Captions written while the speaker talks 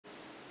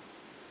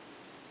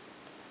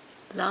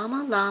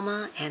Llama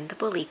Llama and the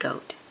Bully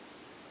Goat.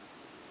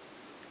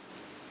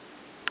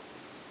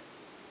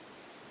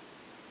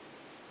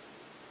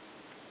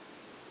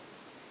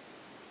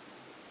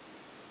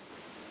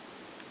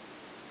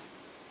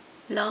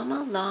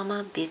 Llama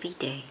Llama busy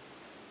day,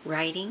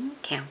 writing,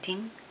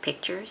 counting,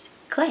 pictures,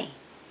 clay.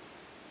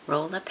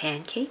 Roll a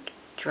pancake,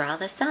 draw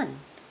the sun.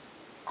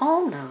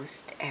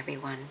 Almost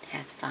everyone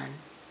has fun.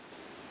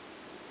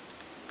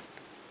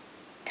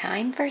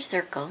 Time for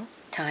circle,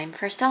 time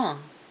for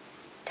song.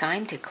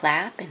 Time to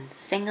clap and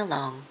sing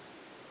along.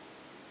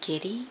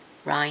 Kitty,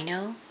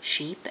 rhino,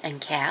 sheep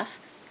and calf,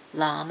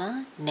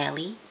 llama,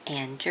 Nellie,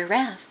 and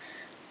giraffe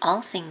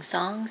all sing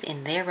songs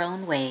in their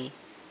own way.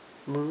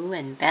 Moo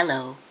and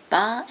bellow,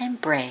 baa and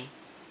bray.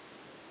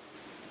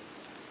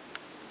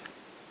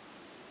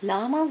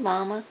 Llama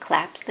Llama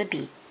claps the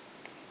beat.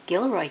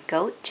 Gilroy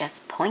Goat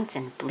just points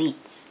and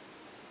bleats.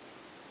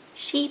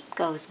 Sheep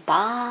goes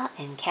baa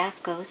and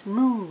calf goes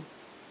moo.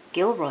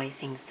 Gilroy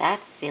thinks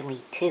that's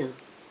silly too.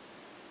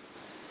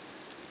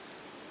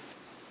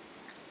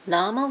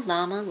 Llama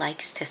Llama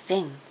likes to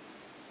sing.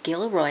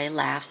 Gilroy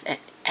laughs at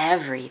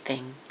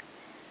everything.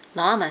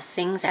 Llama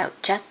sings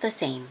out just the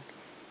same.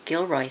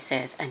 Gilroy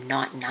says a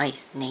not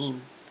nice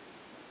name.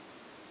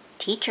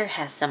 Teacher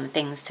has some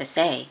things to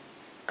say.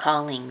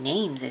 Calling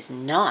names is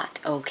not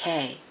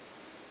okay.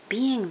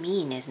 Being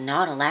mean is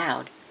not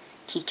allowed.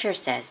 Teacher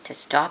says to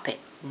stop it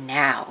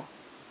now.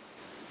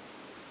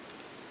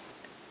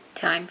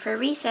 Time for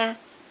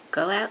recess.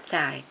 Go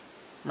outside.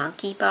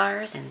 Monkey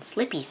bars and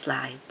slippy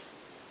slides.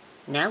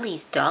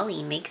 Nellie's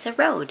dolly makes a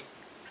road.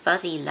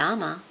 Fuzzy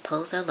llama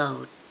pulls a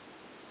load.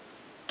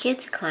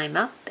 Kids climb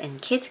up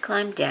and kids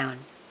climb down.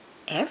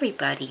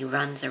 Everybody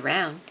runs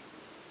around.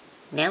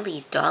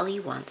 Nellie's dolly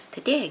wants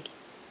to dig.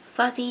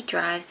 Fuzzy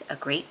drives a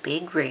great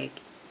big rig.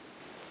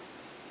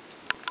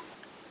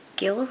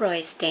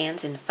 Gilroy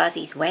stands in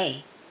Fuzzy's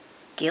way.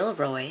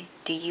 Gilroy,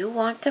 do you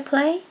want to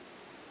play?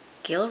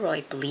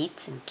 Gilroy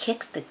bleats and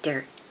kicks the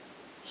dirt.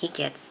 He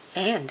gets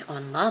sand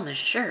on Llama's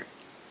shirt.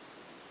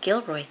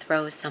 Gilroy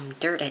throws some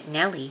dirt at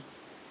Nellie.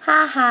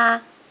 Ha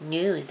ha,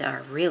 news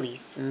are really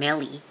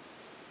smelly.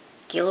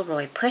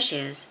 Gilroy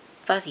pushes,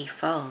 Fuzzy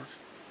falls.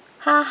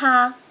 Ha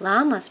ha,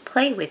 llamas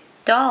play with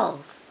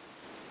dolls.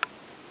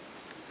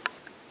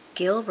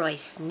 Gilroy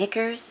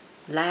snickers,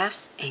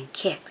 laughs, and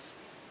kicks.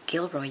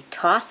 Gilroy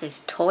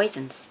tosses toys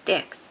and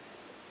sticks.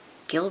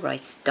 Gilroy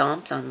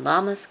stomps on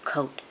Llama's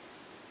coat.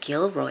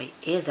 Gilroy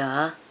is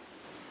a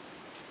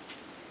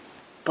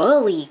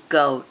bully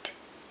goat.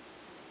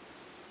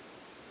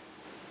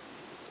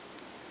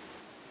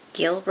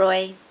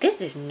 Gilroy,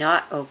 this is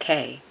not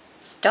okay.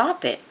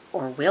 Stop it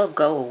or we'll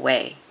go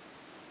away.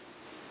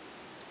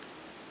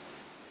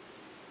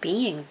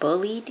 Being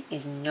bullied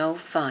is no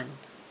fun.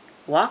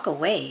 Walk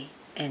away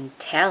and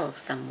tell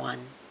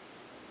someone.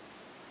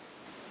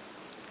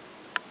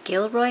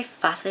 Gilroy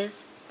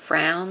fusses,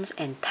 frowns,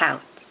 and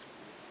pouts.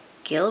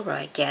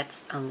 Gilroy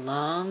gets a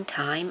long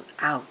time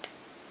out.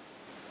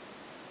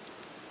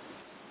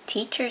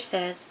 Teacher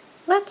says,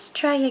 let's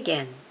try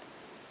again.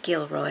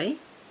 Gilroy,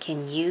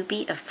 can you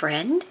be a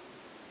friend?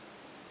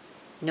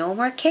 No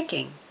more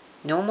kicking,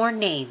 no more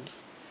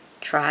names.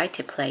 Try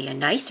to play a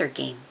nicer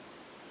game.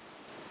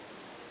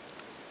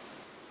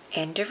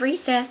 End of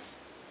recess.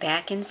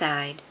 Back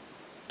inside.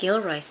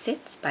 Gilroy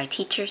sits by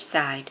teacher's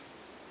side.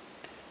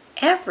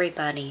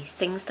 Everybody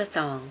sings the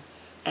song,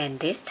 and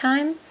this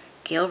time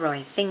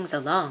Gilroy sings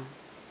along.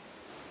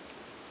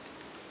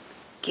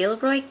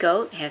 Gilroy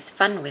Goat has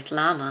fun with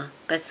Llama,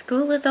 but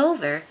school is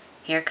over.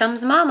 Here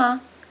comes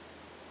Mama.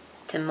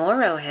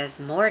 Tomorrow has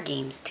more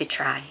games to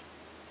try.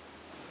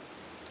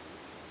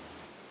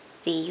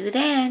 See you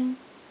then.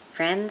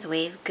 Friends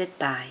wave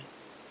goodbye.